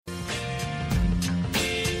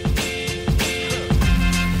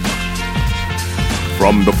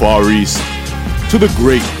From the Far East to the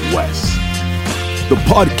Great West, the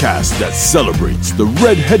podcast that celebrates the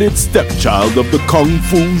red-headed stepchild of the Kung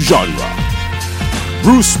Fu genre,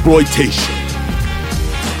 Bruceploitation.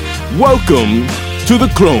 Welcome to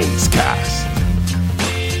the Clones Cast.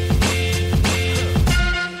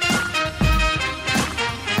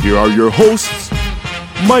 Here are your hosts,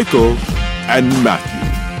 Michael and Matthew.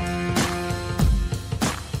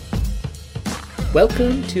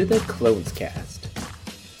 Welcome to the Clones Cast.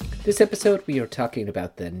 This episode we are talking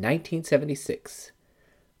about the 1976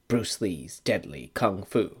 Bruce Lee's Deadly Kung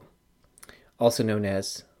Fu, also known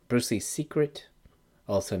as Bruce Lee's Secret,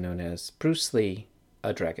 also known as Bruce Lee,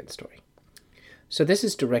 A Dragon Story. So this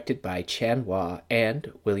is directed by Chan Hua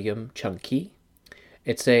and William Chung Ki.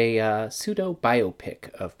 It's a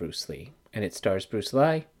pseudo-biopic of Bruce Lee, and it stars Bruce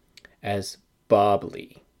Lee as Bob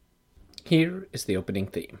Lee. Here is the opening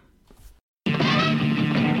theme.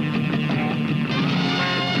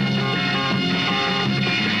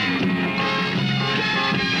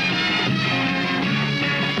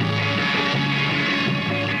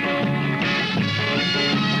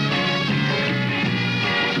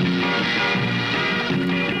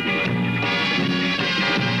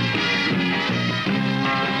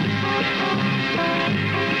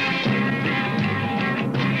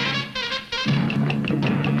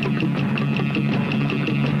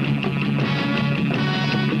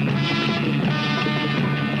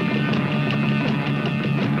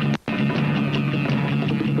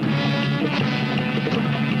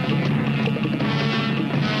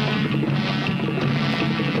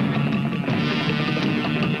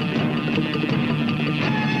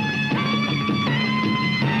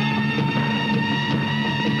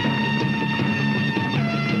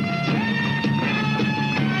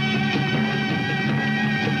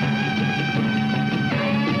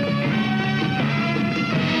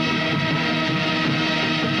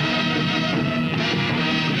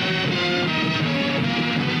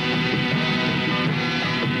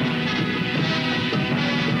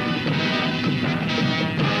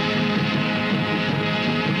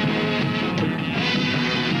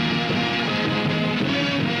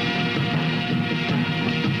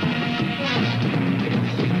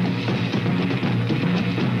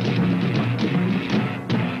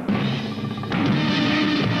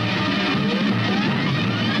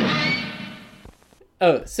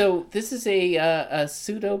 Oh, so this is a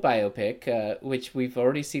pseudo-biopic, which we've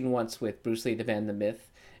already seen once with Bruce Lee, the Man, the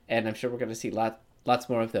Myth, and I'm sure we're going to see lots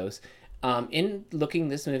more of those. In looking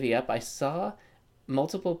this movie up, I saw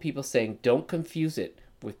multiple people saying, don't confuse it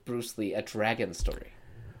with Bruce Lee, A Dragon Story.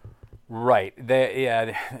 Right.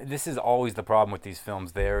 This is always the problem with these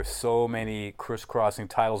films. There are so many crisscrossing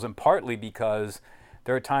titles, and partly because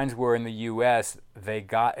there are times where in the U.S.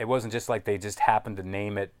 it wasn't just like they just happened to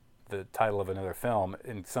name it the title of another film.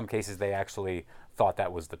 In some cases, they actually thought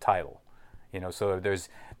that was the title. So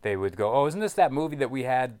they would go, oh, isn't this that movie that we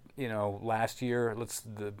had, last year?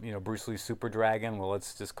 Bruce Lee Super Dragon. Well,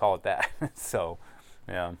 let's just call it that. So,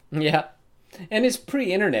 yeah. Yeah. And it's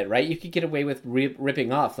pre-internet, right? You could get away with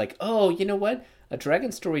ripping off, like, oh, you know what? A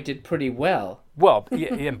Dragon Story did pretty well. Well,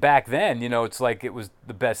 and back then, it's like it was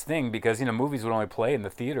the best thing because, movies would only play in the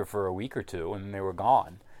theater for a week or two and they were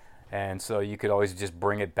gone. And so you could always just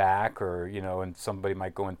bring it back or, and somebody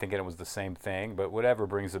might go in thinking it was the same thing, but whatever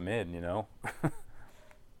brings them in,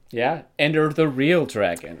 Yeah, enter the real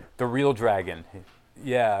dragon. The real dragon.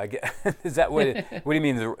 Yeah. Is that what do you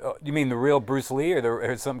mean? You mean the real Bruce Lee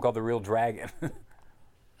or something called the real dragon?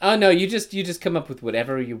 Oh, no, you just come up with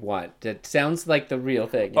whatever you want. That sounds like the real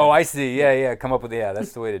thing. Oh, I see. Yeah. Come up with,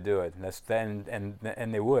 that's the way to do it.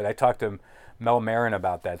 And they would. I talked to Mel Marin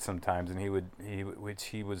about that sometimes, and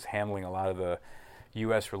he was handling a lot of the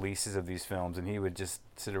U.S. releases of these films, and he would just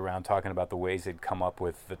sit around talking about the ways they'd come up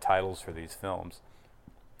with the titles for these films,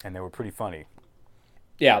 and they were pretty funny.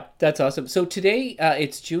 Yeah, that's awesome. So today,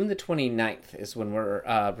 it's June the 29th is when we're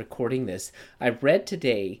recording this. I read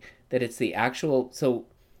today that it's so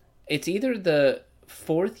it's either the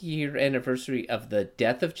 4th year anniversary of the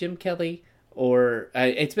death of Jim Kelly, or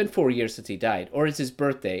it's been 4 years since he died, or it's his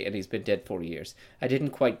birthday and he's been dead 4 years. I didn't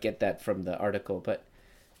quite get that from the article, but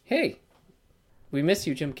hey, we miss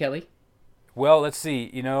you, Jim Kelly. Well, let's see.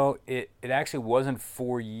 It actually wasn't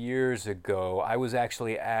 4 years ago. I was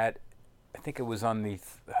actually I think it was on the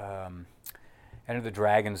Enter the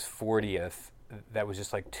Dragon's 40th. That was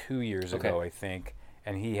just like 2 years ago, I think.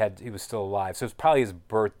 And he was still alive, so it's probably his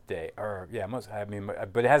birthday, but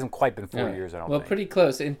it hasn't quite been 4 years. I don't think. Well, pretty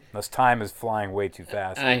close. Unless time is flying way too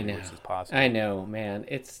fast. I know. Which is possible. I know, man.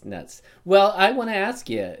 It's nuts. Well, I want to ask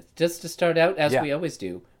you, just to start out, as we always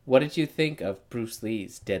do, what did you think of Bruce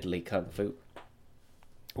Lee's Deadly Kung Fu?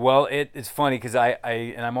 Well, it's funny because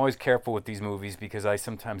I'm always careful with these movies because I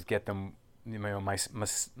sometimes get them,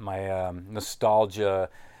 my nostalgia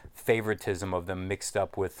favoritism of them mixed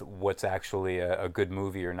up with what's actually a good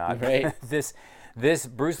movie or not. Right. This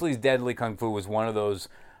Bruce Lee's Deadly Kung Fu was one of those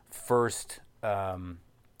first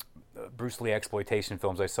Bruce Lee exploitation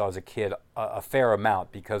films I saw as a kid a fair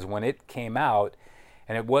amount, because when it came out,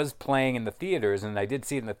 and it was playing in the theaters, and I did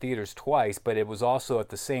see it in the theaters twice, but it was also at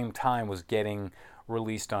the same time was getting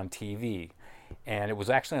released on TV. And it was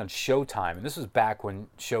actually on Showtime, and this was back when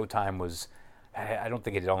Showtime was, I don't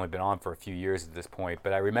think it had only been on for a few years at this point,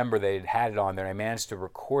 but I remember they had it on there, and I managed to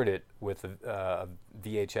record it with a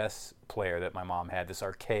VHS player that my mom had, this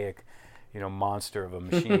archaic, monster of a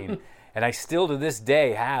machine. And I still to this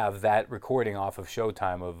day have that recording off of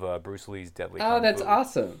Showtime of Bruce Lee's Deadly Kung Fu. Oh, that's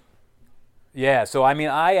awesome. Yeah, so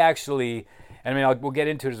we'll get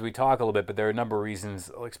into it as we talk a little bit, but there are a number of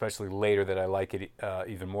reasons, especially later, that I like it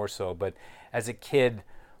even more so. But as a kid,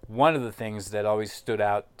 one of the things that always stood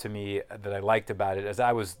out to me that I liked about it, as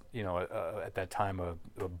I was, at that time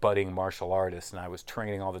a budding martial artist, and I was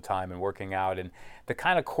training all the time and working out, and the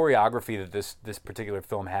kind of choreography that this particular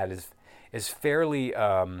film had is fairly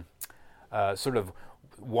sort of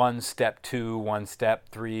 1 step 2, 1 step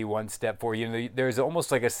 3, 1 step 4. There's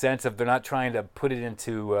almost like a sense of they're not trying to put it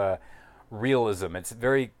into realism. It's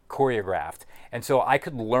very choreographed, and so I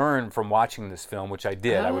could learn from watching this film, which I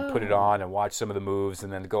did. I would put it on and watch some of the moves,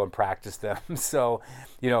 and then go and practice them. So,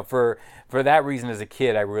 for that reason, as a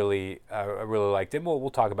kid, I really liked it. We'll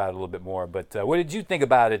talk about it a little bit more. But what did you think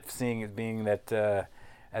about it? Seeing it being that.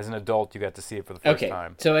 As an adult, you got to see it for the first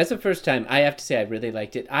time. So as a first time, I have to say I really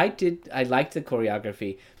liked it. I liked the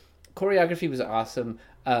choreography. Choreography was awesome.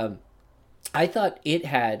 I thought it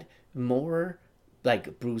had more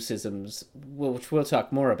like Bruceisms, which we'll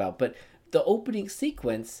talk more about. But the opening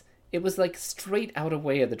sequence, it was like straight out of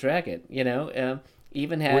Way of the Dragon.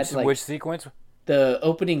 Even had which sequence? The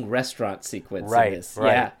opening restaurant sequence. Right. In this.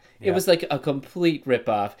 Right. Yeah. It was like a complete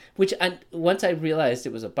ripoff. Which once I realized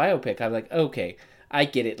it was a biopic, I'm like, okay. I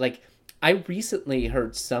get it. Like, I recently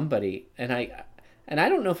heard somebody, and I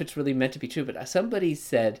don't know if it's really meant to be true, but somebody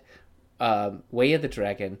said Way of the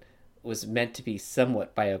Dragon was meant to be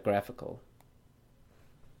somewhat biographical.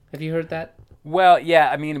 Have you heard that? Well, yeah.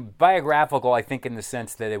 I mean, biographical, I think, in the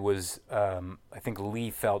sense that it was, I think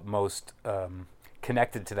Lee felt most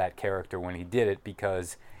connected to that character when he did it,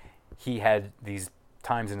 because he had these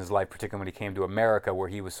times in his life, particularly when he came to America, where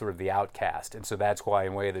he was sort of the outcast, and so that's why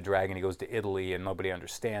in Way of the Dragon he goes to Italy and nobody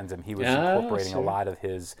understands him. He was incorporating a lot of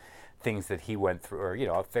his things that he went through, or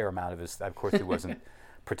a fair amount of his. Of course, he wasn't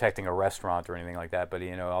protecting a restaurant or anything like that, but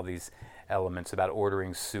all these elements about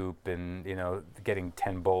ordering soup and getting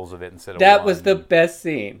 10 bowls of it instead of that one. was the best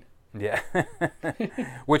scene. Yeah,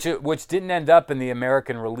 which didn't end up in the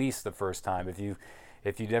American release the first time. If you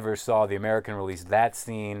never saw the American release, that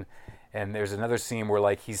scene. And there's another scene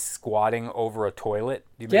where he's squatting over a toilet.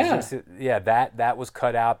 That was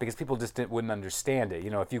cut out because people just wouldn't understand it.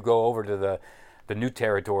 If you go over to the new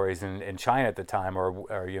territories in China at the time,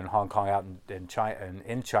 or in Hong Kong, out in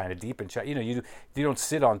China, deep in China, you don't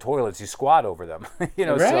sit on toilets, you squat over them.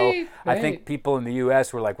 Right. I think people in the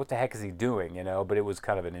U.S. were like, "What the heck is he doing?" But it was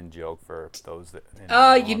kind of an in joke for those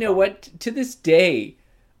that. You know what? To this day,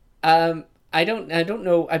 I don't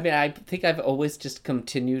know. I mean, I think I've always just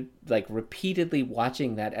continued repeatedly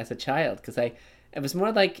watching that as a child, because it was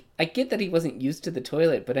more like, I get that he wasn't used to the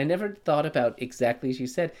toilet, but I never thought about exactly as you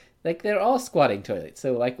said. They're all squatting toilets,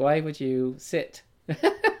 so why would you sit?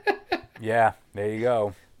 Yeah, there you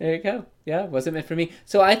go. There you go. Yeah, it wasn't meant for me.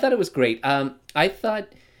 So I thought it was great. I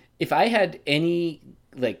thought if I had any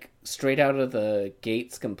straight out of the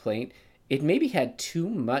gates complaint, it maybe had too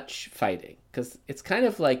much fighting, because it's kind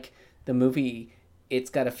of like the movie, it's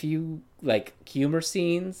got a few humor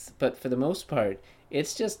scenes, but for the most part,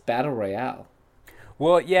 it's just battle royale.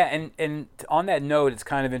 Well, yeah, and on that note, it's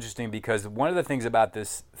kind of interesting because one of the things about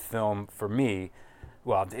this film for me,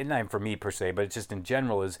 well, not even for me per se, but it's just in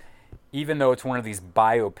general, is even though it's one of these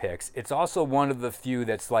biopics, it's also one of the few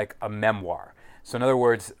that's like a memoir. So in other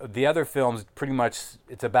words, the other films, pretty much,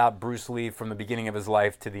 it's about Bruce Lee from the beginning of his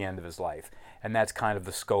life to the end of his life. And that's kind of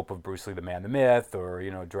the scope of Bruce Lee, the Man, the Myth, or,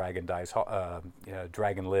 Dragon Dies,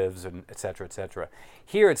 Dragon Lives, and et cetera, et cetera.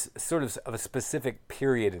 Here it's sort of a specific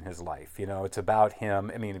period in his life. It's about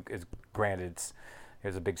him. I mean, granted,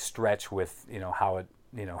 there's a big stretch with, how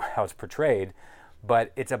it's portrayed,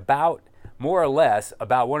 but it's about, more or less,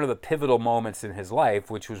 about one of the pivotal moments in his life,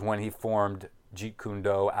 which was when he formed Jeet Kune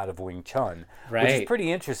Do out of Wing Chun, right. Which is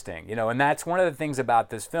pretty interesting, and that's one of the things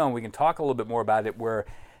about this film. We can talk a little bit more about it, where,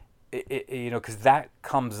 because that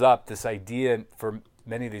comes up, this idea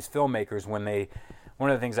many of these filmmakers, one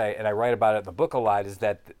of the things I write about it in the book a lot is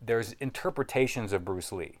that there's interpretations of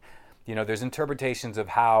Bruce Lee. There's interpretations of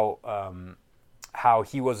how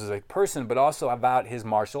he was as a person, but also about his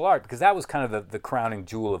martial art, because that was kind of the crowning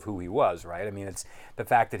jewel of who he was, right? I mean, it's the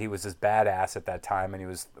fact that he was this badass at that time and he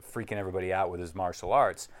was freaking everybody out with his martial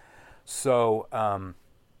arts. So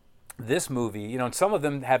this movie, and some of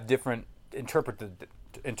them have different interpret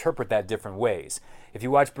that different ways. If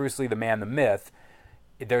you watch Bruce Lee, The Man, the Myth,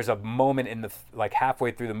 there's a moment in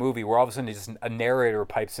halfway through the movie where all of a sudden just a narrator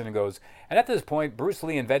pipes in and goes, and at this point Bruce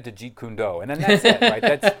Lee invented Jeet Kune Do, and then that's it, right?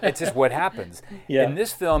 It's just what happens. Yeah. In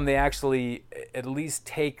this film, they actually at least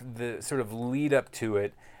take the sort of lead up to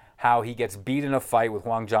it, how he gets beat in a fight with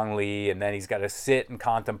Wang Zhongli, and then he's got to sit and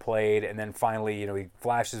contemplate, and then finally, he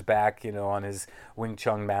flashes back, on his Wing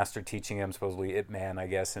Chun master teaching him, supposedly Ip Man, I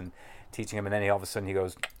guess, and teaching him, and then all of a sudden he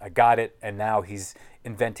goes, I got it, and now he's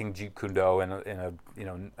inventing Jeet Kune Do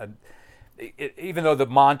even though the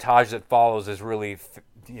montage that follows is really,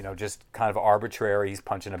 just kind of arbitrary. He's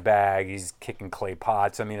punching a bag, he's kicking clay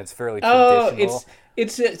pots. I mean, it's fairly traditional.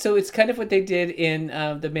 So it's kind of what they did in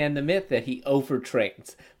The Man, the Myth, that he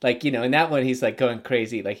overtrains. In that one, he's going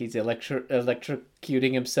crazy, he's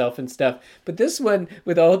electrocuting himself and stuff. But this one,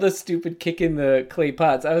 with all the stupid kicking the clay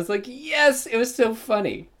pots, I was like, yes, it was so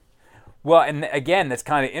funny. Well, and again, that's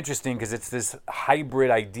kind of interesting because it's this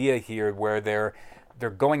hybrid idea here where they're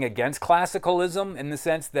going against classicalism in the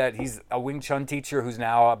sense that he's a Wing Chun teacher who's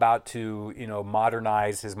now about to,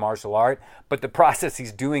 modernize his martial art, but the process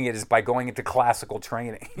he's doing it is by going into classical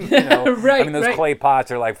training. Right. I mean, those clay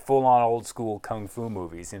pots are full-on old school kung fu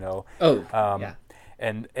movies. Yeah.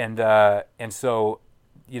 And so,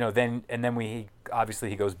 then he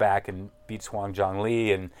obviously goes back and beats Huang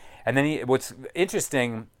Zhongli, and then what's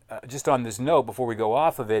interesting. Just on this note, before we go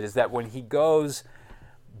off of it, is that when he goes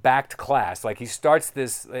back to class, he starts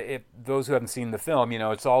this. Those who haven't seen the film,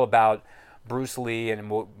 it's all about Bruce Lee,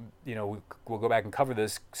 and we'll go back and cover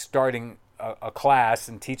this, starting a class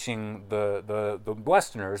and teaching the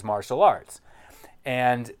Westerners martial arts.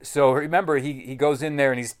 And so remember, he goes in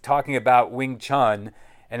there and he's talking about Wing Chun,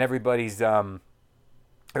 and everybody's applauding,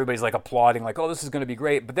 oh, this is going to be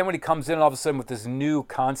great. But then when he comes in all of a sudden with this new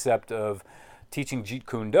concept of teaching Jeet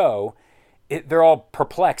Kune Do, they're all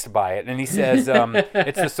perplexed by it. And he says,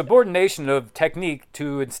 it's the subordination of technique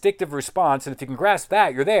to instinctive response, and if you can grasp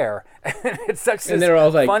that, you're there. It's such a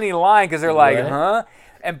funny line, because they're like, huh?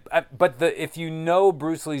 And if you know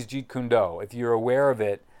Bruce Lee's Jeet Kune Do, if you're aware of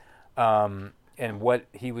it, and what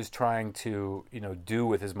he was trying to do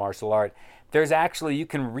with his martial art, there's actually, you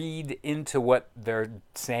can read into what they're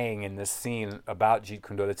saying in this scene about Jeet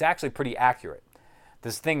Kune Do. That's actually pretty accurate.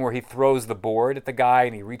 This thing where he throws the board at the guy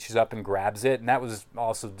and he reaches up and grabs it, and that was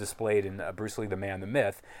also displayed in Bruce Lee, The Man, the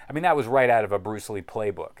Myth. I mean, that was right out of a Bruce Lee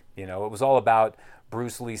playbook. It was all about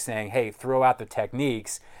Bruce Lee saying, hey, throw out the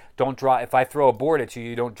techniques. Don't drop. If I throw a board at you,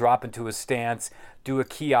 you don't drop into a stance, do a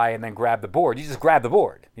ki and then grab the board. You just grab the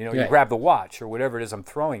board. You grab the watch or whatever it is I'm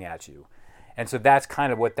throwing at you. And so that's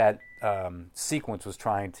kind of what that sequence was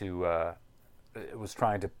trying to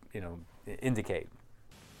indicate.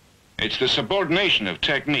 It's the subordination of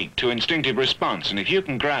technique to instinctive response, and if you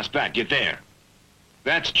can grasp that, you're there.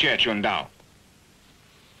 That's Che Chun Dao.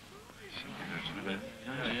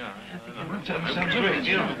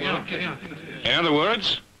 In other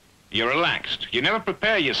words, you're relaxed. You never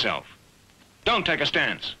prepare yourself. Don't take a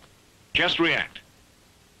stance. Just react.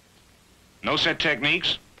 No set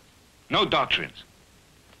techniques, no doctrines.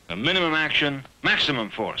 The minimum action, maximum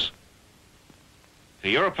force. So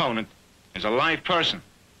your opponent is a live person.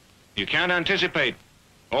 You can't anticipate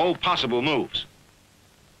all possible moves.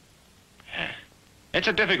 It's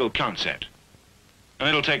a difficult concept, and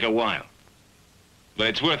it'll take a while. But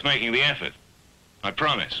it's worth making the effort. I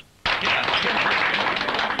promise.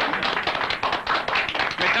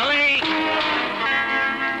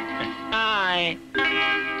 Hi.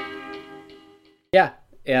 Yeah,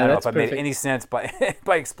 I don't know that's if I perfect. made any sense by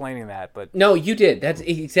by explaining that, but No, you did. That's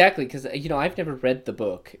exactly, because I've never read the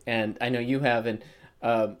book, and I know you have, and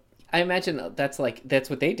I imagine that's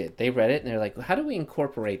what they did. They read it and they're like, how do we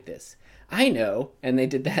incorporate this? I know, and they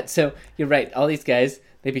did that. So you're right. All these guys,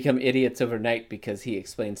 they become idiots overnight because he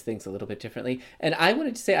explains things a little bit differently. And I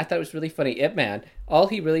wanted to say, I thought it was really funny. Ip Man, all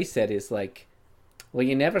he really said is well,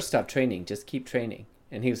 you never stop training, just keep training.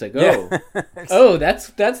 And he was like, oh, that's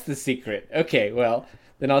the secret. Okay, well,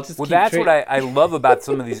 then I'll just keep that's training. what I love about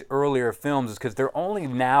some of these earlier films, is because they're only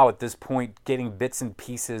now at this point getting bits and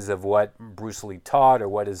pieces of what Bruce Lee taught or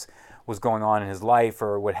what was going on in his life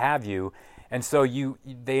or what have you. And so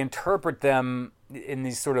they interpret them in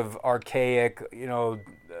these sort of archaic,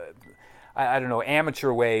 I don't know,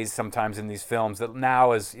 amateur ways sometimes in these films that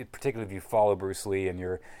now, as particularly if you follow Bruce Lee and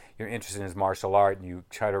you're interested in his martial art and you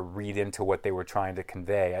try to read into what they were trying to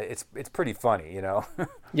convey, it's pretty funny, you know.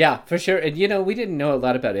 Yeah, for sure. And, we didn't know a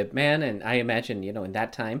lot about Ip Man, and I imagine, in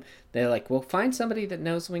that time, they're like, well, find somebody that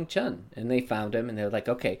knows Wing Chun. And they found him, and they're like,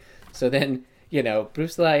 okay. So then,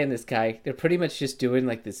 Bruce Lee and this guy, they're pretty much just doing,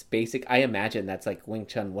 like, this basic, I imagine that's like Wing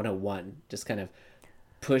Chun 101, just kind of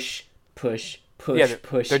push, push,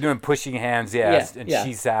 push. They're doing pushing hands, and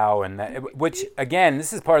Chi Sao, and that, which, again,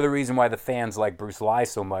 this is part of the reason why the fans like Bruce Lee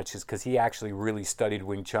so much, is because he actually really studied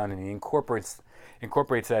Wing Chun, and he incorporates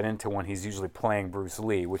that into when he's usually playing Bruce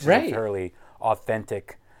Lee, which is a fairly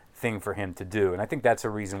authentic thing for him to do. And I think that's a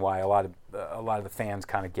reason why a lot of the fans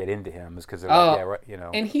kind of get into him, is because they're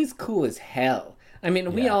And he's cool as hell. I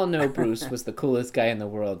mean, we all know Bruce was the coolest guy in the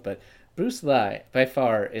world, but Bruce Lee, by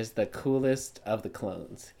far, is the coolest of the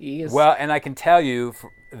clones. He is... Well, and I can tell you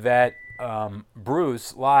that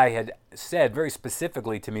Bruce Lee had said very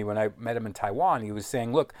specifically to me when I met him in Taiwan, he was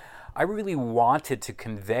saying, look, I really wanted to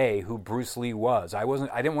convey who Bruce Lee was. I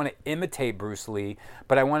didn't want to imitate Bruce Lee,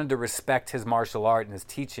 but I wanted to respect his martial art and his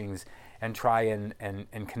teachings and try and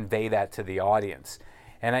convey that to the audience.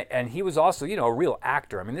 And he was also, a real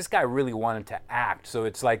actor. I mean, this guy really wanted to act. So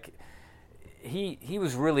it's like... He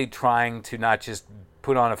was really trying to not just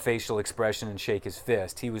put on a facial expression and shake his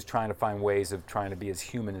fist. He was trying to find ways of trying to be as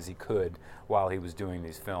human as he could while he was doing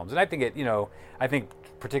these films. And I think I think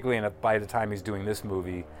particularly by the time he's doing this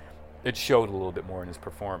movie, it showed a little bit more in his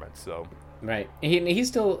performance. So right, he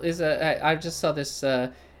still is I just saw this.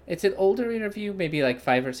 It's an older interview, maybe like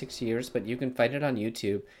 5 or 6 years, but you can find it on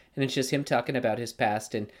YouTube, and it's just him talking about his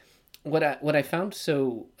past. And what I found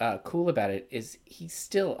so cool about it is he's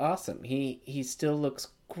still awesome. He still looks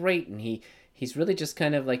great, and he's really just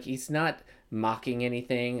kind of like, he's not mocking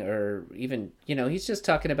anything, or even, he's just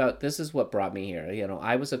talking about, this is what brought me here.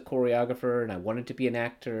 I was a choreographer and I wanted to be an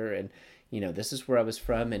actor, and this is where I was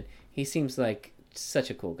from, and he seems like such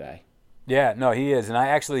a cool guy. Yeah, no, he is. And I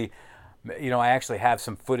actually have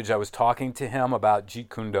some footage. I was talking to him about Jeet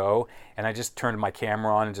Kune Do, and I just turned my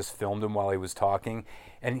camera on and just filmed him while he was talking.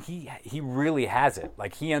 And he really has it.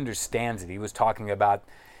 Like, he understands it. He was talking about,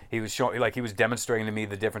 he was showing, like, he was demonstrating to me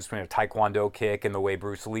the difference between a Taekwondo kick and the way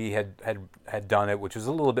Bruce Lee had done it, which was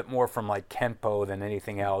a little bit more from like Kenpo than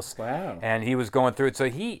anything else. Wow. And he was going through it.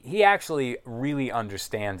 So he actually really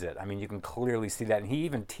understands it. I mean, you can clearly see that. And he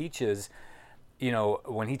even teaches,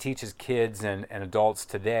 when he teaches kids and adults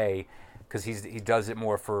today, because he does it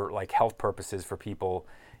more for like health purposes for people.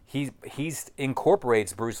 He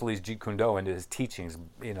incorporates Bruce Lee's Jeet Kune Do into his teachings,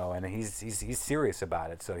 and he's serious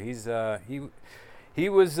about it. So he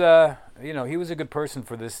was a good person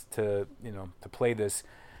for this to play this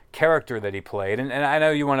character that he played. And I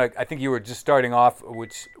know I think you were just starting off,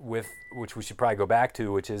 which we should probably go back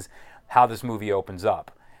to, which is how this movie opens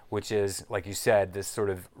up, which is, like you said, this sort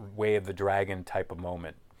of Way of the Dragon type of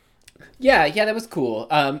moment. Yeah, that was cool.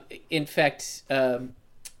 In fact, I'll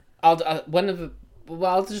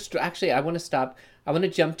just actually, I want to stop. I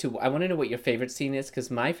want to know what your favorite scene is, because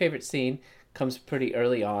my favorite scene comes pretty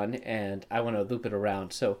early on, and I want to loop it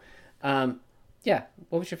around. So, what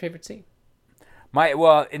was your favorite scene?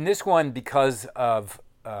 In this one, because of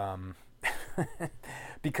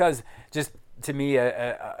because just to me,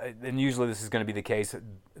 and usually this is going to be the case.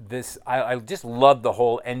 I just love the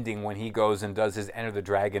whole ending when he goes and does his Enter the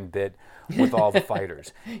Dragon bit with all the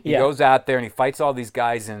fighters. He goes out there and he fights all these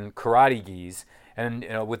guys in karate gis. And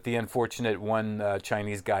with the unfortunate one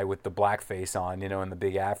Chinese guy with the black face on, and the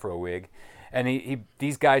big afro wig, and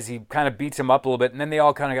these guys, he kind of beats him up a little bit, and then they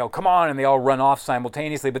all kind of go, "Come on!" and they all run off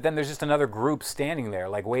simultaneously. But then there's just another group standing there,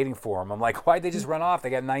 like waiting for him. I'm like, why'd they just run off? They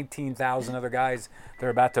got 19,000 other guys. They're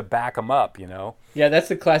about to back him up, Yeah, that's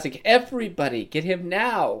the classic. Everybody, get him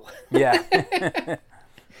now. Yeah.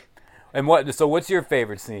 And what's your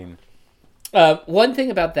favorite scene? One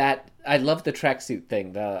thing about that, I love the tracksuit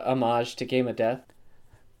thing, the homage to Game of Death.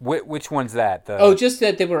 Which one's that? Just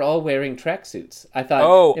that they were all wearing tracksuits. I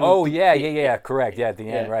thought. Yeah, correct. Yeah, at the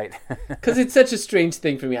end, right. Because it's such a strange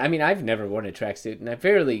thing for me. I mean, I've never worn a tracksuit, and I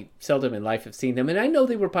seldom in life have seen them. And I know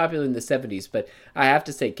they were popular in the 70s, but I have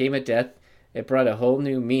to say, Game of Death, it brought a whole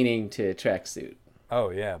new meaning to tracksuit. Oh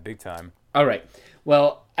yeah, big time. All right.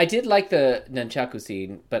 Well, I did like the nunchaku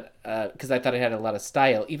scene, but because I thought it had a lot of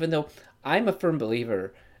style, even though I'm a firm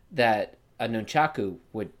believer that a nunchaku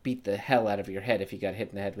would beat the hell out of your head if you got hit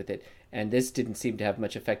in the head with it, and this didn't seem to have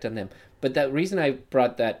much effect on them. But the reason I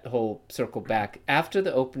brought that whole circle back, after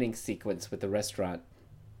the opening sequence with the restaurant,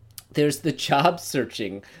 there's the job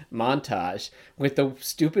searching montage with the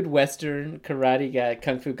stupid Western karate guy,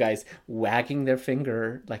 kung fu guys wagging their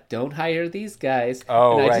finger like, "Don't hire these guys."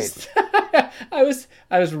 Oh, and right. I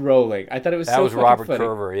was rolling. I thought it was That so was fucking Robert funny.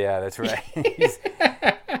 Curver. Yeah, that's right.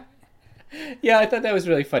 Yeah, I thought that was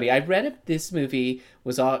really funny. I read this movie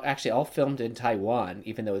was all filmed in Taiwan,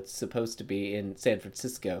 even though it's supposed to be in San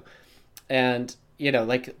Francisco. And,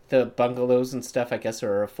 like the bungalows and stuff, I guess,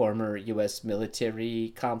 are a former U.S.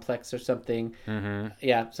 military complex or something. Mm-hmm.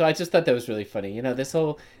 Yeah, so I just thought that was really funny. This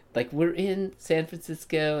whole, like, we're in San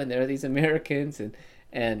Francisco and there are these Americans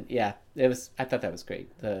and yeah, I thought that was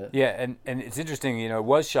great. Yeah, and it's interesting, it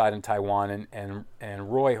was shot in Taiwan,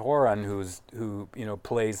 and Roy Horan, who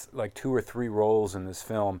plays like 2 or 3 roles in this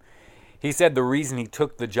film, he said the reason he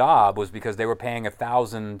took the job was because they were paying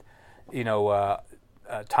 1,000,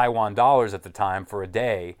 Taiwan dollars at the time for a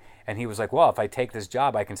day, and he was like, well, if I take this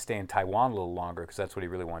job, I can stay in Taiwan a little longer, because that's what he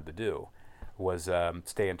really wanted to do, was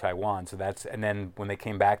stay in Taiwan. So and then when they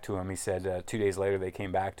came back to him, he said 2 days later they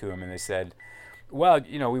came back to him and they said, well,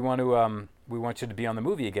 we want you to be on the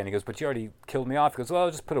movie again. He goes, but you already killed me off. He goes, well,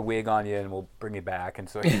 I'll just put a wig on you and we'll bring you back. And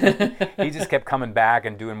so he just kept coming back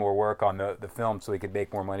and doing more work on the film so he could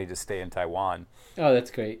make more money to stay in Taiwan. Oh,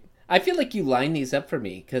 that's great. I feel like you line these up for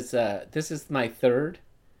me because this is my third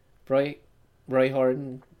Roy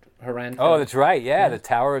Horan film. Oh, that's right. Yeah, The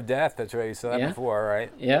Tower of Death. That's right. You saw that before,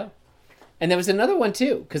 right? Yeah. And there was another one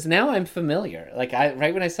too, because now I'm familiar. Like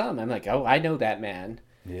right when I saw him, I'm like, oh, I know that man.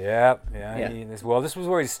 Yeah. This was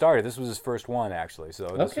where he started. This was his first one, actually. So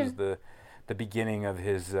this was the beginning of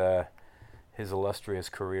his illustrious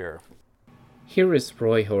career. Here is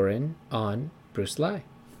Roy Horan on Bruce Lee.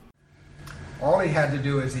 All he had to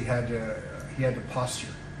do is he had to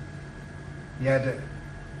posture. He had to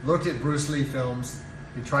look at Bruce Lee films.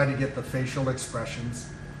 He tried to get the facial expressions.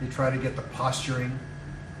 He tried to get the posturing,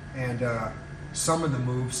 and some of the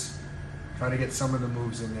moves. Try to get some of the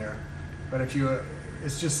moves in there. But it's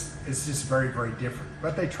just very, very different.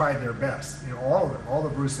 But they tried their best. All of them, all the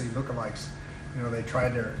Bruce Lee lookalikes, they tried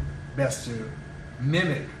their best to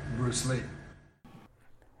mimic Bruce Lee.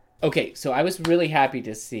 Okay, so I was really happy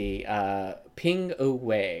to see Ping Oh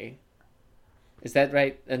Wei. Is that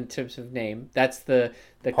right in terms of name? That's the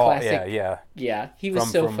classic. Yeah. He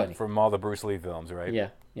was so funny from all the Bruce Lee films, right? Yeah.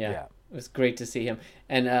 It was great to see him.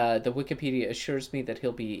 And the Wikipedia assures me that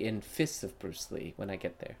he'll be in Fists of Bruce Lee when I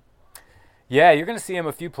get there. Yeah, you're going to see him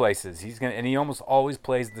a few places. And he almost always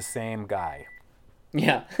plays the same guy.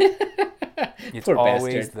 Yeah. It's Poor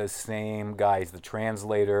always bastard. the same guy. He's the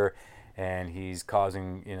translator, and he's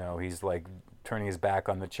causing, he's like turning his back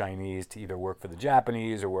on the Chinese to either work for the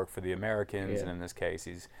Japanese or work for the Americans. Yeah. And in this case,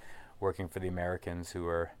 he's working for the Americans who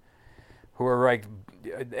are like,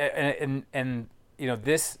 and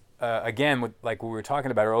this, again, with, like we were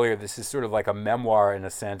talking about earlier, this is sort of like a memoir in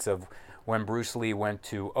a sense of when Bruce Lee went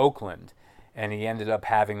to Oakland. And he ended up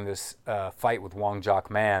having this fight with Wong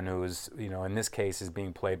Jock Man, who is, in this case, is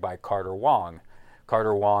being played by Carter Wong.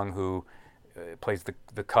 Carter Wong, who plays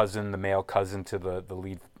the cousin, the male cousin to the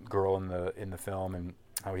lead girl in the film, and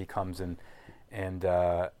how he comes and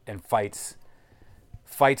fights.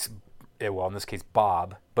 Well, in this case,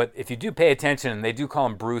 Bob. But if you do pay attention, they do call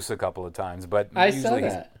him Bruce a couple of times. But I usually saw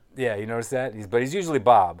that. Yeah, you notice that? He's usually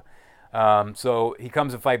Bob. So he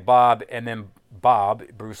comes to fight Bob, and then Bob,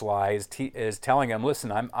 Bruce Lee, is telling him, "Listen,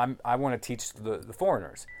 I want to teach the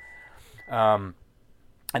foreigners." And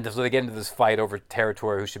so they get into this fight over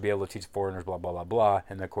territory, who should be able to teach foreigners, blah blah blah blah.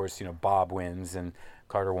 And of course, Bob wins, and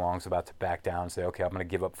Carter Wong's about to back down and say, "Okay, I'm going to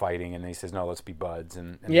give up fighting," and he says, "No, let's be buds,"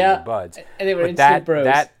 and they were buds. And they were but instant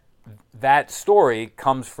bros. That story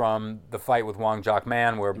comes from the fight with Wong Jock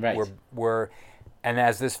Man, Right. and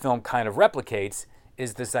as this film kind of replicates,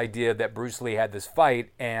 is this idea that Bruce Lee had this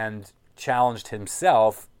fight and challenged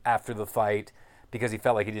himself after the fight because he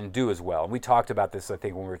felt like he didn't do as well. And we talked about this, I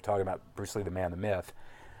think, when we were talking about Bruce Lee, the Man, the Myth,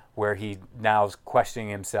 where he now is questioning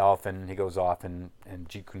himself, and he goes off, and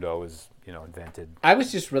Jeet Kune Do is, invented. I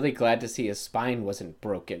was just really glad to see his spine wasn't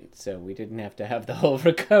broken, so we didn't have to have the whole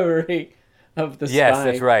recovery of the spine. Yes,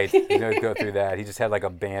 that's right. He didn't go through that. He just had like a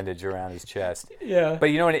bandage around his chest. Yeah. But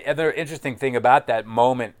another interesting thing about that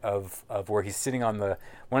moment of where he's sitting on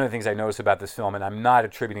one of the things I noticed about this film, and I'm not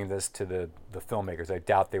attributing this to the filmmakers, I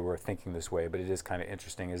doubt they were thinking this way, but it is kind of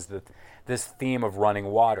interesting, is that this theme of running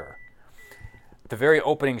water. The very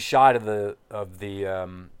opening shot of the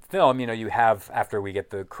film, you have, after we get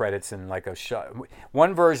the credits and like a shot,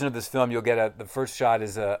 one version of this film, you'll get the first shot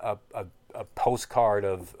is a a postcard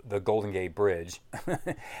of the Golden Gate Bridge.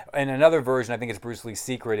 In another version, I think it's Bruce Lee's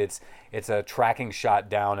Secret. It's a tracking shot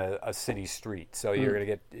down a city street. So you're gonna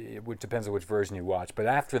get, which depends on which version you watch. But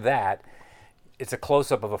after that, it's a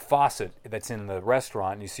close-up of a faucet that's in the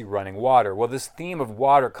restaurant, and you see running water. Well, this theme of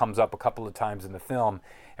water comes up a couple of times in the film,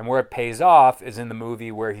 and where it pays off is in the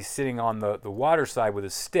movie where he's sitting on the water side with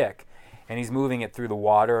his stick, and he's moving it through the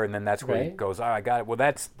water, and then that's where he goes, oh, I got it. Well,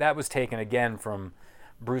 that was taken again from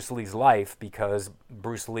Bruce Lee's life, because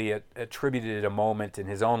Bruce Lee attributed a moment in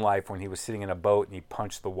his own life when he was sitting in a boat and he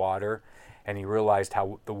punched the water, and he realized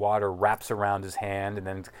how the water wraps around his hand, and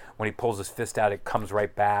then when he pulls his fist out, it comes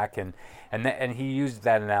right back, and he used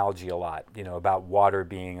that analogy a lot, about water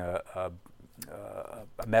being a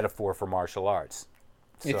metaphor for martial arts.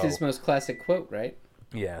 It's his most classic quote, right?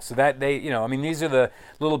 Yeah, so that these are the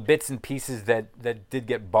little bits and pieces that did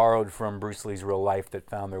get borrowed from Bruce Lee's real life that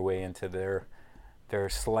found their way into their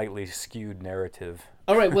slightly skewed narrative.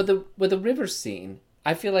 All right, with the river scene,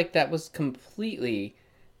 I feel like that was completely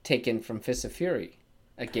taken from Fist of Fury.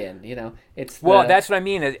 Again, that's what I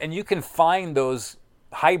mean, and you can find those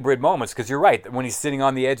hybrid moments, because you're right, when he's sitting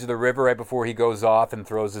on the edge of the river right before he goes off and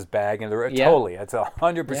throws his bag in the river. Totally, that's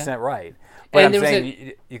 100% right. But I'm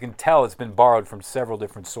saying you can tell it's been borrowed from several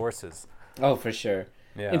different sources. Oh, for sure.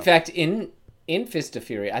 Yeah. In fact, in Fist of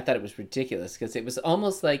Fury, I thought it was ridiculous, because it was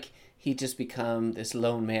almost like he just become this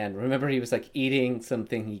lone man. Remember, he was like eating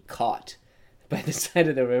something he caught by the side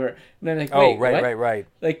of the river. And I'm like, wait, right.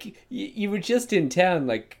 Like, you were just in town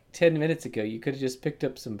like 10 minutes ago. You could have just picked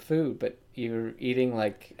up some food, but you were eating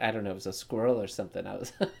like, I don't know, it was a squirrel or something. I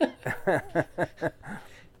was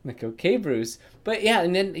like, okay, Bruce. But yeah,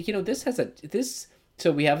 and then, this has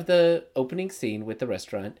so we have the opening scene with the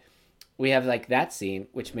restaurant. We have like that scene,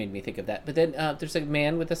 which made me think of that. But then there's a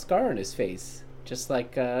man with a scar on his face, just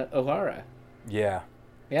like O'Hara. Yeah.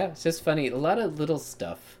 Yeah, it's just funny. A lot of little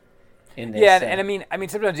stuff in this. Yeah, and I mean,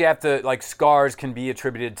 sometimes you have to, like, scars can be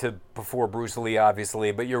attributed to before Bruce Lee,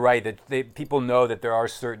 obviously, but you're right that people know that there are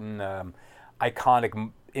certain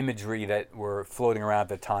iconic imagery that were floating around at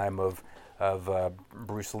the time of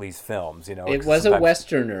Bruce Lee's films. It was a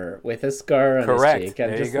Westerner with a scar on correct. his cheek. I'm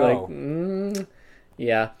there just you go. like,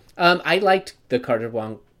 yeah. I liked the Carter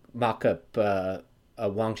Wong mock-up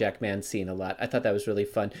Wong Jack Man scene a lot. I thought that was really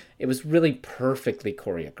fun. It was really perfectly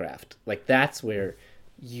choreographed. Like, that's where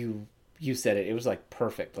you said it. It was like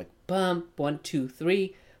perfect. Like, bum, 1, 2,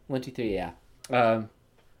 3, 1, 2, 3. Yeah.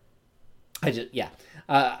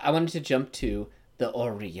 I wanted to jump to the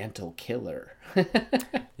Oriental Killer.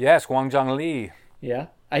 Yes, Wang Zhongli. Yeah,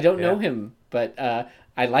 I don't know him, but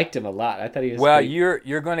I liked him a lot. I thought he was well. great.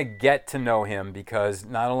 You're going to get to know him, because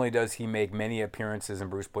not only does he make many appearances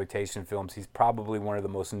in Bruceploitation films, he's probably one of the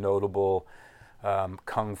most notable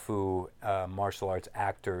kung fu martial arts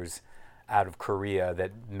actors out of Korea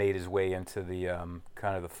that made his way into the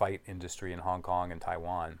kind of the fight industry in Hong Kong and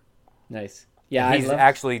Taiwan. Nice. Yeah, he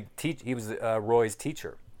was Roy's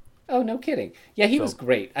teacher. Oh, no kidding. Yeah, he was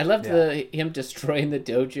great. I loved him destroying the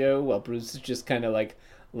dojo while Bruce is just kind of like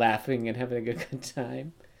laughing and having a good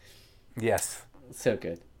time. Yes. So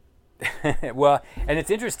good. Well, and it's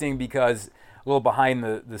interesting because a little behind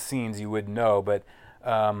the scenes you wouldn't know, but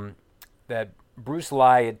that Bruce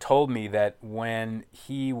Lee had told me that when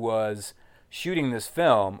he was shooting this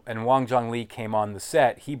film and Wang Zhongli came on the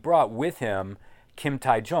set, he brought with him Kim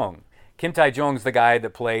Tai-jung. Kim Tai-jung's the guy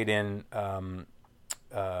that played in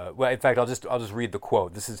in fact, I'll just read the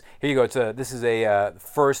quote. Here you go. This is a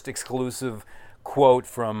first exclusive quote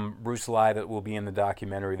from Bruce Lee that will be in the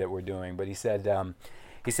documentary that we're doing. But he said, I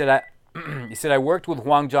worked with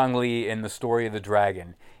Wang Zhongli in The Story of the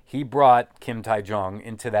Dragon. He brought Kim Tai-jung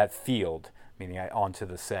into that field, meaning onto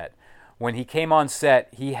the set. When he came on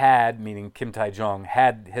set, he had, meaning Kim Tai-jung,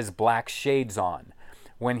 had his black shades on.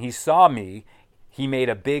 When he saw me, he made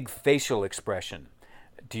a big facial expression.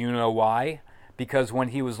 Do you know why? Because when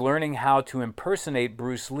he was learning how to impersonate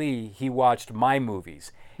Bruce Lee, he watched my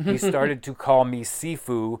movies. He started to call me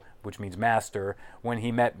Sifu, which means master, when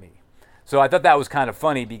he met me. So I thought that was kind of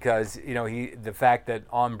funny because, the fact that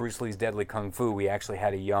on Bruce Lee's Deadly Kung Fu, we actually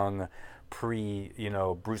had a young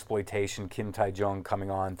Bruceploitation Kim Tai-jung coming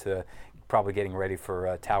on to probably getting ready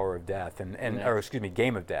for Tower of Death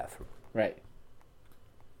Game of Death. Right.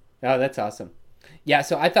 Oh, that's awesome. Yeah,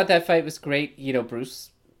 so I thought that fight was great.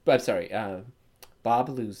 Bob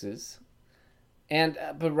loses. And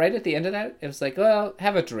but right at the end of that, it was like, well,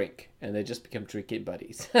 have a drink. And they just become drinking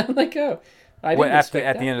buddies. I'm like, oh, I didn't expect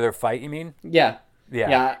that. At the end of their fight, you mean? Yeah. Yeah.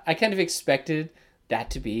 Yeah, I kind of expected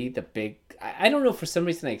that to be the big... I don't know, for some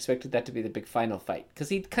reason I expected that to be the big final fight. Because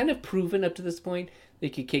he'd kind of proven up to this point that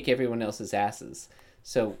he could kick everyone else's asses.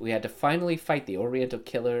 So we had to finally fight the Oriental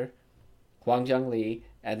Killer, Huang Zhongli,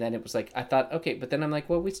 and then it was like, I thought, okay, but then I'm like,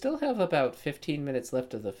 well, we still have about 15 minutes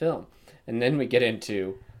left of the film. And then we get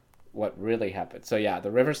into what really happened. So yeah,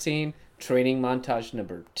 the river scene, training montage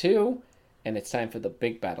number 2, and it's time for the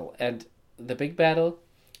big battle. And the big battle,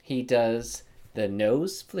 he does the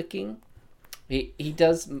nose flicking. He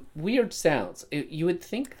does weird sounds. You would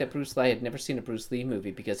think that Bruce Lee had never seen a Bruce Lee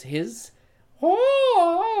movie because his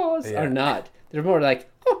are not. They're more like,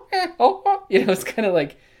 it's kind of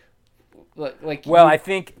like. Well, I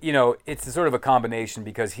think, it's sort of a combination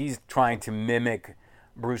because he's trying to mimic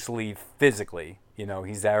Bruce Lee physically.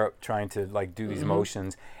 He's there trying to do these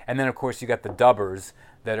motions. And then, of course, you got the dubbers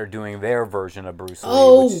that are doing their version of Bruce Lee.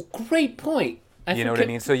 Oh, great point. You know what I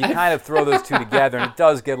mean? So you kind of throw those two together, and it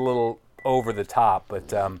does get a little over the top.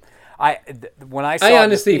 But when I saw I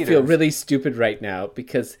honestly feel feel really stupid right now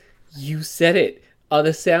because you said it. All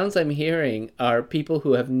the sounds I'm hearing are people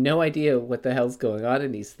who have no idea what the hell's going on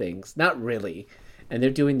in these things. Not really. And they're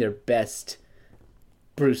doing their best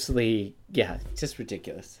Bruce Lee. Yeah, just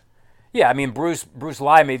ridiculous. Yeah, I mean, Bruce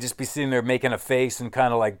Lee may just be sitting there making a face and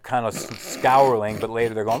kind of scowling, but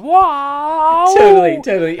later they're going, wow!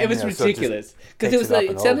 Totally. It was ridiculous. Because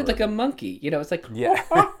it sounded like a monkey. It's like, yeah.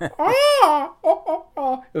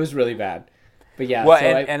 It was really bad. But yeah. Well,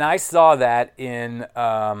 and I saw that in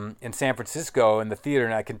San Francisco in the theater,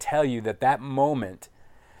 and I can tell you that moment,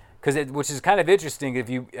 which is kind of interesting.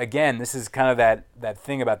 This is kind of that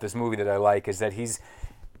thing about this movie that I like, is that he's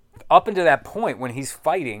up until that point when he's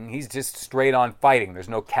fighting, he's just straight on fighting. There's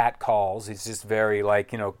no cat calls. He's just very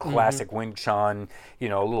classic Wing Chun, a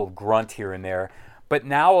little grunt here and there. But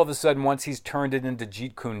now all of a sudden, once he's turned it into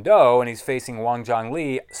Jeet Kune Do and he's facing Huang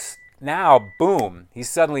Zhongli, now boom, he's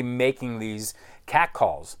suddenly making these cat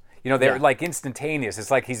calls. They're like instantaneous.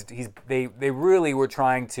 It's like they really were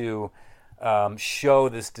trying to show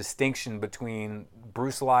this distinction between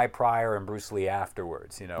Bruce Lee prior and Bruce Lee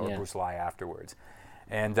afterwards. Or Bruce Lee afterwards.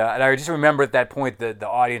 And I just remember at that point the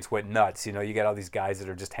audience went nuts. You got all these guys that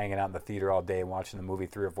are just hanging out in the theater all day and watching the movie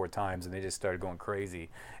 3 or 4 times, and they just started going crazy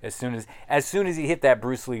as soon as he hit that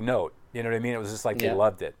Bruce Lee note. You know what I mean? It was just like they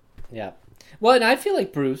loved it. Yeah. Well, and I feel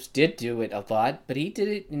like Bruce did do it a lot, but he did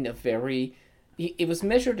it in a very. It was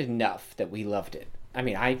measured enough that we loved it. I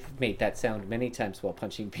mean, I've made that sound many times while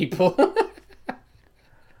punching people.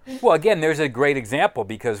 Well, again, there's a great example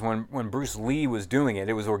because when Bruce Lee was doing it,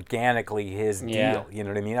 it was organically his deal. You know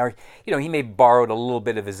what I mean? Or, he may have borrowed a little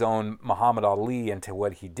bit of his own Muhammad Ali into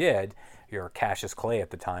what he did, or Cassius Clay at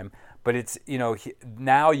the time. But it's,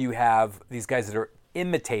 now you have these guys that are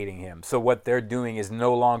imitating him. So what they're doing is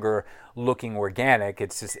no longer looking organic.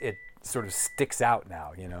 It's just, it sort of sticks out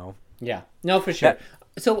now, Yeah. No, for sure.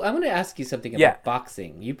 So I want to ask you something about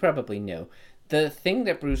boxing. You probably know. The thing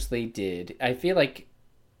that Bruce Lee did, I feel like,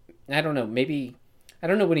 I don't know, maybe, I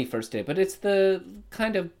don't know when he first did it, but it's the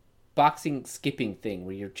kind of boxing skipping thing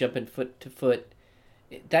where you're jumping foot to foot.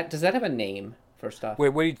 Does that have a name, first off? Wait,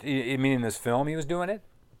 what do you mean in this film he was doing it?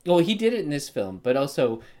 Well, he did it in this film, but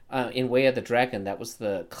also in Way of the Dragon, that was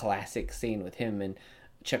the classic scene with him and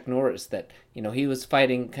Chuck Norris that, he was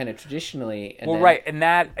fighting kind of traditionally. And right, and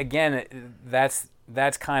that, again, that's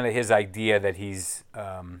kind of his idea that he's,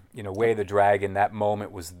 Way of the Dragon, that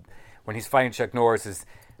moment was, when he's fighting Chuck Norris,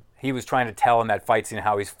 he was trying to tell in that fight scene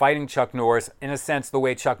how he's fighting Chuck Norris, in a sense, the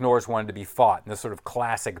way Chuck Norris wanted to be fought, in this sort of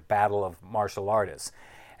classic battle of martial artists.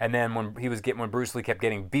 And then when Bruce Lee kept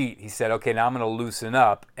getting beat, he said, okay, now I'm going to loosen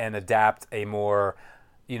up and adapt a more,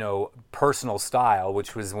 personal style,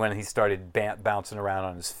 which was when he started bouncing around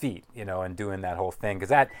on his feet, and doing that whole thing.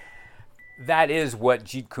 Because that is what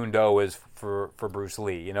Jeet Kune Do is for Bruce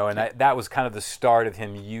Lee, and that was kind of the start of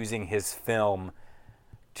him using his film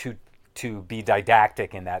to be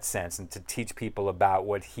didactic in that sense and to teach people about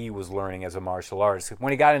what he was learning as a martial artist.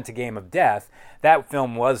 When he got into Game of Death, that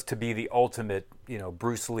film was to be the ultimate,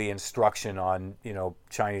 Bruce Lee instruction on,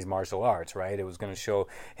 Chinese martial arts, right? It was going to show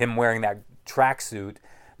him wearing that tracksuit,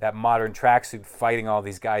 that modern tracksuit, fighting all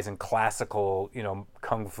these guys in classical,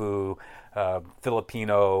 kung fu,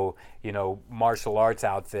 Filipino, martial arts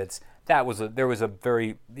outfits. There's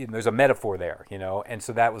a metaphor there, and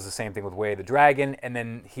so that was the same thing with Way of the Dragon. And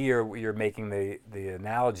then here you're making the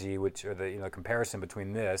analogy, the comparison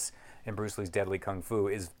between this and Bruce Lee's Deadly Kung Fu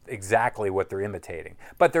is exactly what they're imitating.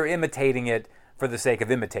 But they're imitating it for the sake of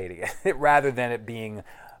imitating it, rather than it being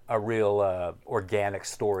a real organic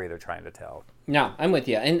story they're trying to tell. No, I'm with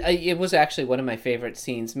you. And it was actually one of my favorite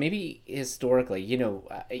scenes, maybe historically.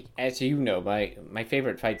 As you know, my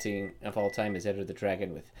favorite fight scene of all time is Enter the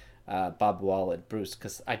Dragon with Bob Wall and Bruce,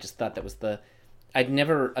 because I just thought that was I'd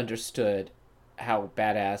never understood how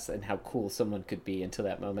badass and how cool someone could be until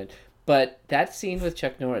that moment. But that scene with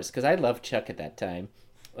Chuck Norris, because I loved Chuck at that time,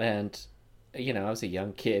 and I was a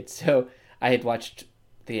young kid, so I had watched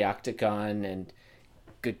The Octagon and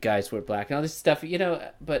Good Guys Wear Black and all this stuff,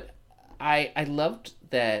 but I loved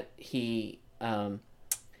that he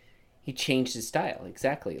changed his style.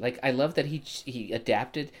 Exactly. Like, I love that he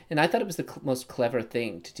adapted, and I thought it was the most clever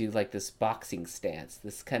thing to do, like this boxing stance,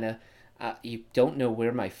 this kind of you don't know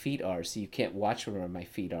where my feet are, so you can't watch where my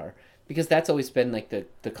feet are, because that's always been like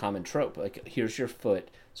the common trope. Like, here's your foot,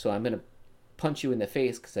 so I'm gonna punch you in the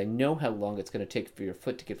face because I know how long it's going to take for your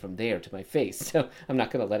foot to get from there to my face, so I'm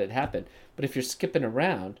not going to let it happen. But if you're skipping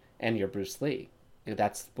around and you're Bruce Lee,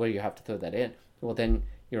 that's where you have to throw that in. Well, then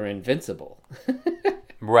you're invincible.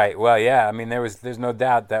 Right. Well, yeah. I mean, there's no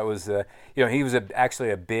doubt that was he was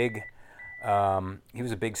actually a big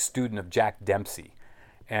student of Jack Dempsey,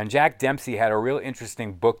 and Jack Dempsey had a real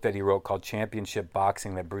interesting book that he wrote called Championship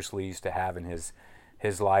Boxing that Bruce Lee used to have in his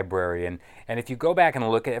library, and if you go back and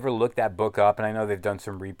look that book up, and I know they've done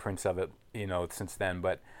some reprints of it, since then,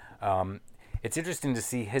 but it's interesting to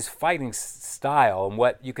see his fighting style and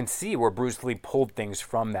what you can see where Bruce Lee pulled things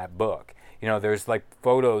from that book. There's like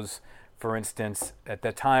photos, for instance, at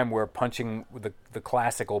the time where punching, the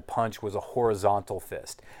classical punch was a horizontal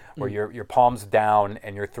fist, where your palms down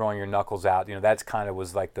and you're throwing your knuckles out. That's kind of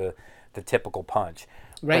was like the typical punch.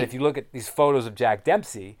 Right. But if you look at these photos of Jack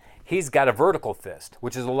Dempsey, he's got a vertical fist,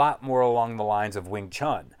 which is a lot more along the lines of Wing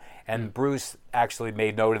Chun. And Bruce actually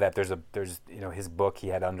made note of that. There's his book. He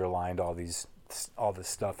had underlined all this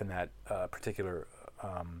stuff in that particular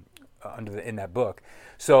in that book.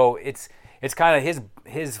 So it's kind of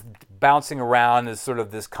his bouncing around is sort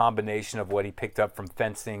of this combination of what he picked up from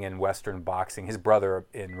fencing and Western boxing. His brother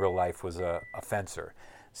in real life was a fencer.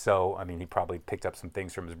 So, I mean, he probably picked up some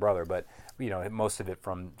things from his brother, but, most of it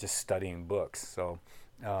from just studying books. So,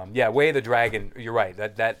 Way of the Dragon, you're right.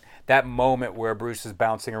 That moment where Bruce is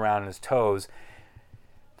bouncing around on his toes,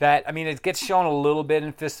 it gets shown a little bit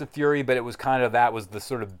in Fist of Fury, but it was that was the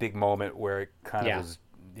sort of big moment where it kind of was,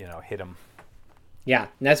 hit him. Yeah,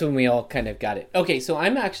 and that's when we all kind of got it. Okay, so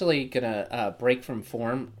I'm actually going to break from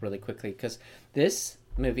form really quickly, because this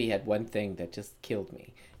movie had one thing that just killed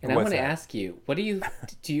me. And I want to ask you, what do you...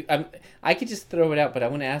 I could just throw it out, but I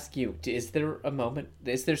want to ask you, is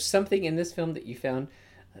there something in this film that you found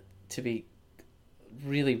to be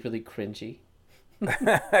really, really cringy?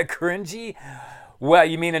 Cringy? Well,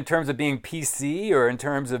 you mean in terms of being PC or in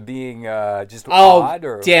terms of being just odd?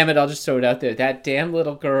 Or... damn it, I'll just throw it out there. That damn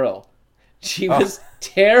little girl. She was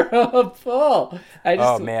terrible.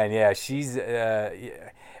 Man, yeah. She's...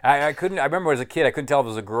 I couldn't. I remember as a kid, I couldn't tell if it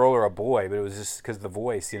was a girl or a boy, but it was just because of the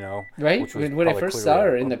voice, Right. When I first saw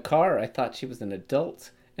her in the car, I thought she was an adult,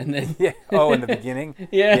 and then in the beginning,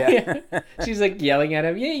 yeah. She's like yelling at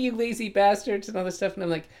him, "Yeah, you lazy bastards," and all this stuff, and I'm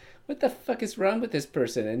like, "What the fuck is wrong with this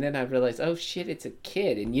person?" And then I realized, oh shit, it's a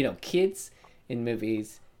kid, and kids in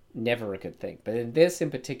movies never a good thing, but in this in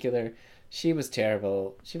particular, she was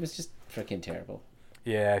terrible. She was just freaking terrible.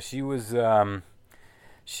 Yeah, she was.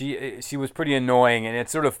 She was pretty annoying, and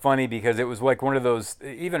it's sort of funny because it was like one of those.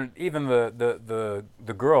 Even the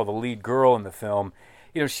girl, the lead girl in the film,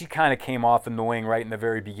 she kind of came off annoying right in the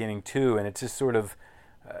very beginning too, and it's just sort of,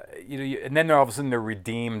 and then all of a sudden they're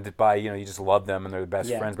redeemed by you just love them and they're the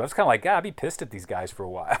best friends. But I was kind of like, I'd be pissed at these guys for a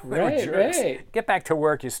while. Right. Get back to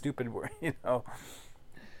work, you stupid. Oh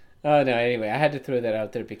no. Anyway, I had to throw that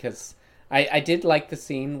out there because I did like the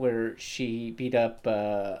scene where she beat up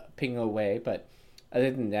Ping Ho Wei, but. Other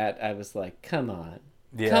than that, I was like, "Come on,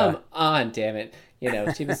 come on, damn it!"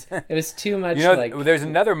 She was. It was too much. There's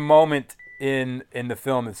another moment in the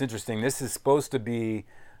film that's interesting. This is supposed to be,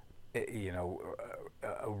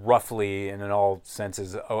 roughly and in all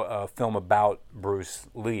senses, a film about Bruce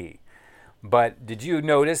Lee. But did you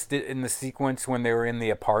notice in the sequence when they were in the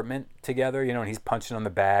apartment together? And he's punching on the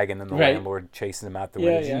bag, and then the landlord chasing him out the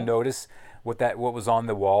window. Did you notice what was on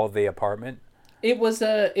the wall of the apartment? It was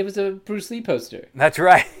a Bruce Lee poster. That's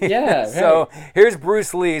right. Yeah. So here's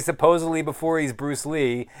Bruce Lee, supposedly before he's Bruce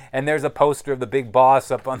Lee, and there's a poster of the Big Boss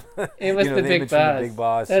up on. It was the Big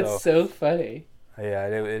Boss. That's so funny. Yeah,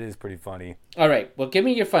 it is pretty funny. All right. Well, give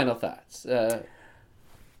me your final thoughts. I'll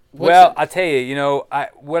tell you.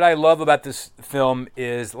 What I love about this film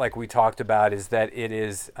is, like we talked about, is that it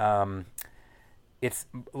is. It's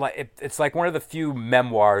like one of the few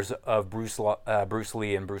memoirs of Bruce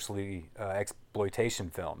Lee and Bruce Lee exploitation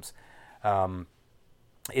films.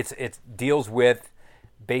 It deals with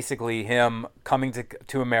basically him coming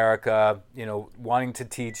to America, wanting to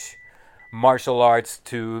teach martial arts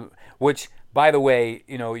which, by the way,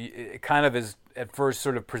 it kind of is at first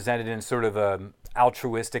sort of presented in sort of a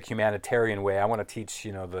altruistic humanitarian way. I want to teach,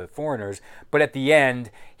 the foreigners. But at the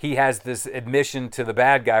end, he has this admission to the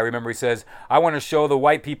bad guy. Remember, he says, I want to show the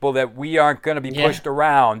white people that we aren't going to be pushed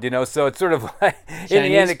around, So it's sort of like, in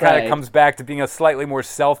the end, it kind of comes back to being a slightly more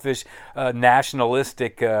selfish,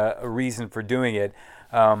 nationalistic reason for doing it.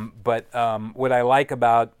 But what I like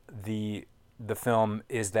about the film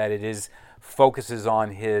is that it focuses on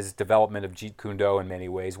his development of Jeet Kune Do in many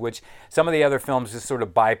ways, which some of the other films just sort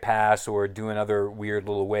of bypass or do in other weird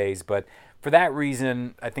little ways. But for that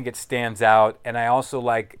reason, I think it stands out. And I also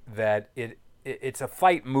like that it's a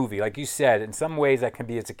fight movie. Like you said, in some ways that can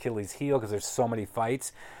be its Achilles heel because there's so many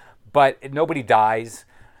fights. But nobody dies.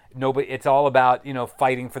 It's all about,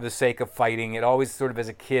 fighting for the sake of fighting. It always sort of, as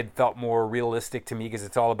a kid, felt more realistic to me because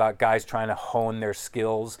it's all about guys trying to hone their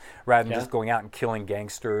skills rather than just going out and killing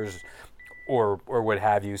gangsters or what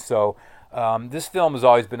have you. So this film has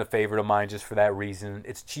always been a favorite of mine just for that reason.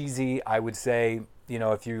 It's cheesy, I would say.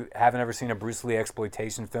 If you haven't ever seen a Bruce Lee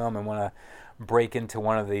exploitation film and want to break into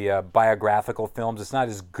one of the biographical films, it's not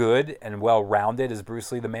as good and well-rounded as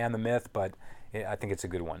Bruce Lee, the Man, the Myth, but I think it's a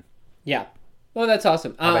good one. Yeah. Well, that's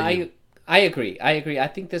awesome. I agree. I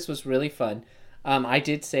think this was really fun. I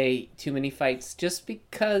did say too many fights just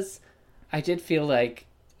because I did feel like,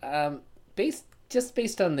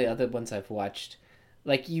 based on the other ones I've watched,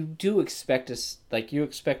 like you do expect you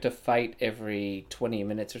expect a fight every 20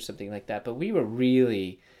 minutes or something like that. But we were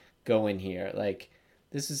really going here. Like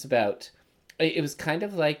this is about. It was kind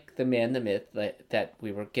of like the Man, the Myth that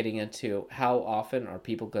we were getting into. How often are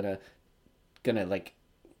people gonna like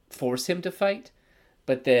force him to fight?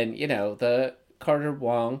 But then, the Carter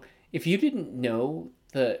Wong, if you didn't know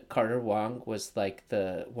the Carter Wong was like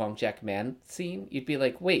the Wong Jack Man scene, you'd be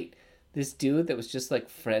like, wait, this dude that was just like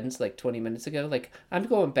friends like 20 minutes ago, like I'm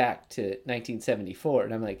going back to 1974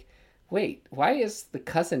 and I'm like, wait, why is the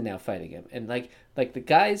cousin now fighting him? And like the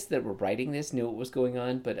guys that were writing this knew what was going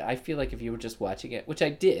on, but I feel like if you were just watching it, which I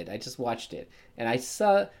did, I just watched it and I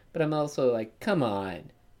saw, but I'm also like, come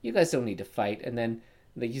on, you guys don't need to fight. And then,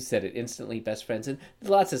 like you said, it instantly best friends and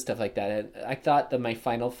lots of stuff like that. And I thought that my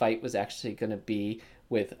final fight was actually going to be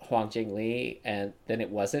with Huang Zhengli, and then it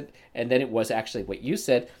wasn't. And then it was actually what you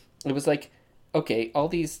said. It was like, okay, all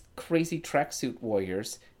these crazy tracksuit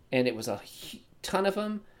warriors, and it was a ton of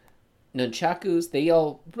them, nunchakus, they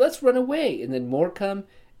all, let's run away. And then more come,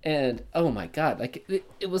 and oh my God, like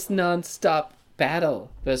it was nonstop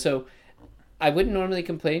battle. So I wouldn't normally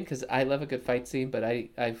complain because I love a good fight scene, but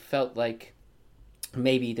I felt like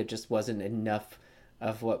maybe there just wasn't enough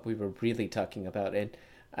of what we were really talking about.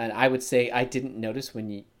 And I would say I didn't notice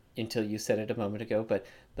until you said it a moment ago, but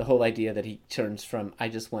the whole idea that he turns from, I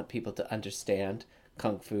just want people to understand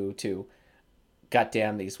Kung Fu to,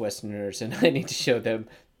 goddamn these Westerners, and I need to show them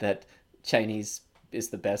that Chinese is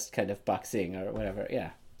the best kind of boxing or whatever.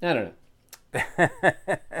 Yeah, I don't know.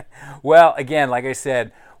 Well, again, like I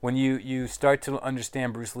said, when you start to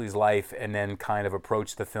understand Bruce Lee's life and then kind of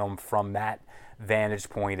approach the film from that vantage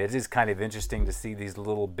point, it is kind of interesting to see these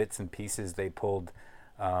little bits and pieces they pulled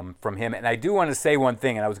from him. And I do want to say one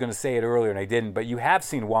thing, and I was going to say it earlier and I didn't, but you have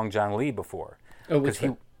seen Wang Zhongli before. Oh, which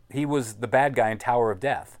one? He was the bad guy in Tower of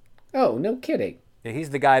Death. Oh, no kidding. Yeah,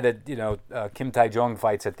 he's the guy that Kim Tai-jung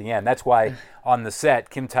fights at the end. That's why on the set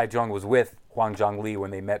Kim Tai-jung was with Huang Zhongli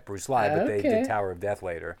when they met Bruce Lee, but they did Tower of Death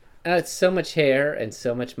later. It's so much hair and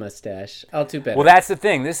so much mustache. I'll do better. Well, that's the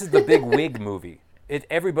thing. This is the big wig movie.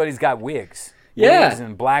 Everybody's got wigs. Yeah. Wigs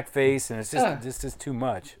and blackface, and it's just too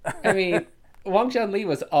much. I mean, Wang Zhongli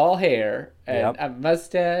was all hair and a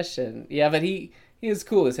mustache, and but he is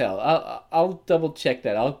cool as hell. I'll double check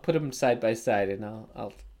that. I'll put them side by side, and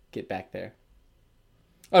I'll get back there.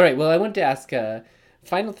 All right. Well, I wanted to ask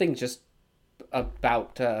final thing just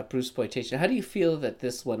about Bruceploitation. How do you feel that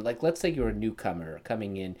this one, like, let's say you're a newcomer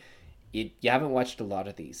coming in, you haven't watched a lot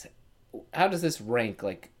of these. How does this rank?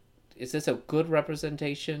 Like, is this a good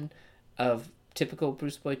representation of typical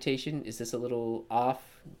Bruceploitation? Is this a little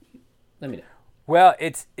off? Let me know. Well,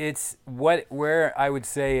 it's where I would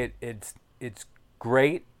say it's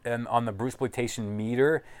great, and on the Bruceploitation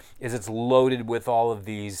meter is it's loaded with all of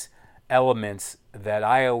these elements that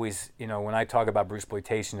I always, when I talk about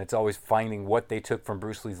Bruceploitation, it's always finding what they took from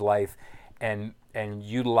Bruce Lee's life and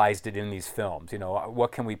utilized it in these films.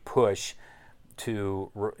 What can we push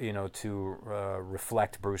to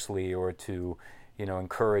reflect Bruce Lee, or to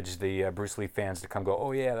encourage the Bruce Lee fans to come go,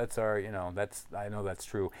 oh yeah, that's our, I know that's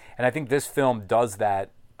true. And I think this film does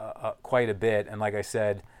that quite a bit. And like I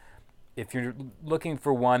said, if you're looking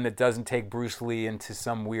for one that doesn't take Bruce Lee into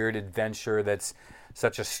some weird adventure that's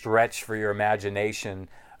such a stretch for your imagination,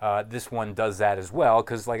 This one does that as well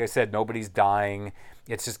because, like I said, nobody's dying.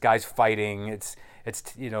 It's just guys fighting. It's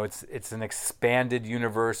an expanded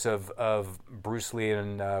universe of Bruce Lee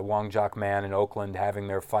and Wong Jock Man in Oakland having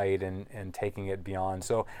their fight and taking it beyond.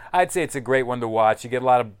 So I'd say it's a great one to watch. You get a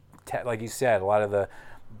lot of, like you said, a lot of the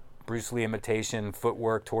Bruce Lee imitation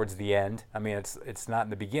footwork towards the end. I mean, it's not in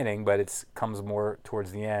the beginning, but it comes more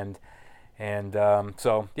towards the end. And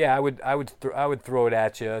so yeah, I would throw it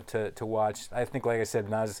at you to watch. I think, like I said,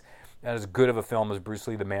 not as good of a film as Bruce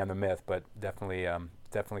Lee, the Man, the Myth, but definitely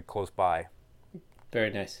close by. Very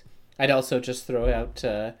nice. I'd also just throw out,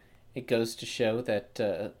 it goes to show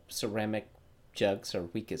that ceramic jugs are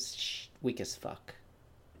weak as fuck.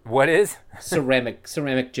 What is?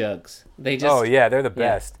 ceramic jugs. They just. Oh yeah, they're the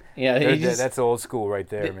best. Yeah, that's old school right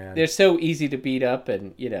there, man. They're so easy to beat up,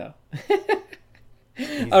 and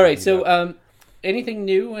All right, so anything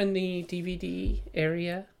new in the DVD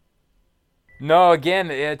area? No, again,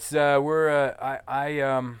 it's I've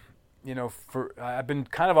been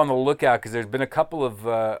kind of on the lookout because there's been a couple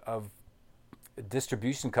of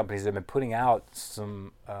distribution companies that have been putting out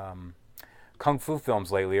some kung fu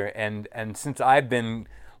films lately, and since I've been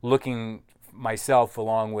looking myself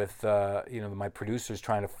along with my producers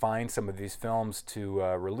trying to find some of these films to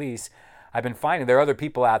release, I've been finding there are other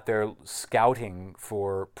people out there scouting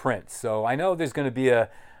for prints. So I know there's going to be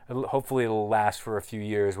hopefully it'll last for a few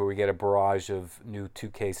years where we get a barrage of new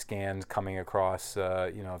 2K scans coming across,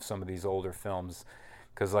 of some of these older films.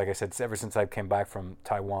 Because like I said, ever since I came back from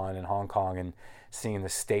Taiwan and Hong Kong and seeing the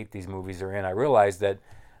state these movies are in, I realized that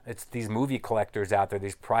it's these movie collectors out there,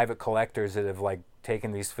 these private collectors that have like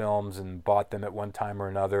taken these films and bought them at one time or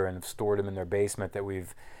another and have stored them in their basement that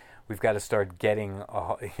we've got to start getting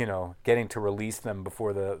to release them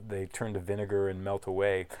before they turn to vinegar and melt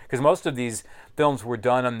away. Because most of these films were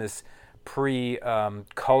done on this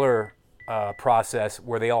pre-color process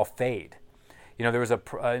where they all fade. There was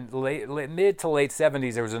mid to late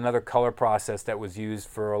 70s, there was another color process that was used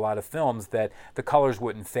for a lot of films that the colors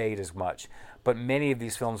wouldn't fade as much. But many of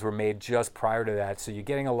these films were made just prior to that, so you're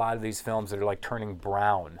getting a lot of these films that are like turning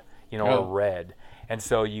brown, or red. And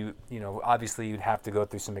so obviously you'd have to go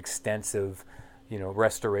through some extensive,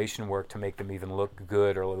 restoration work to make them even look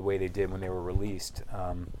good or the way they did when they were released.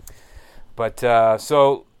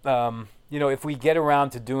 If we get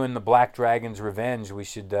around to doing the Black Dragon's Revenge, we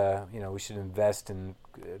should invest and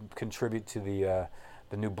contribute to the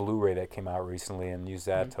new Blu-ray that came out recently and use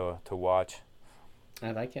that to watch.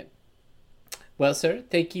 I like it. Well, sir,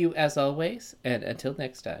 thank you as always, and until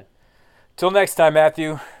next time. Till next time,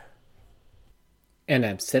 Matthew. And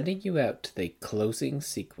I'm sending you out to the closing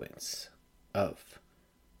sequence of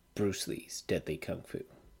Bruce Lee's Deadly Kung Fu.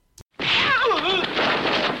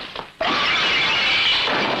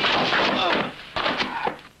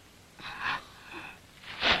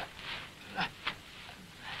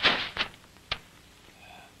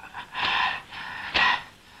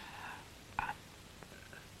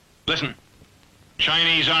 Listen,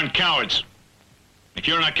 Chinese aren't cowards. If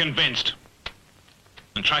you're not convinced,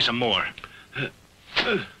 then try some more.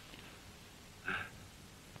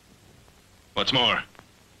 What's more,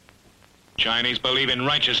 Chinese believe in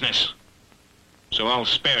righteousness, so I'll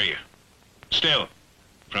spare you. Still,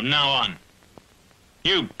 from now on,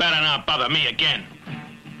 you better not bother me again.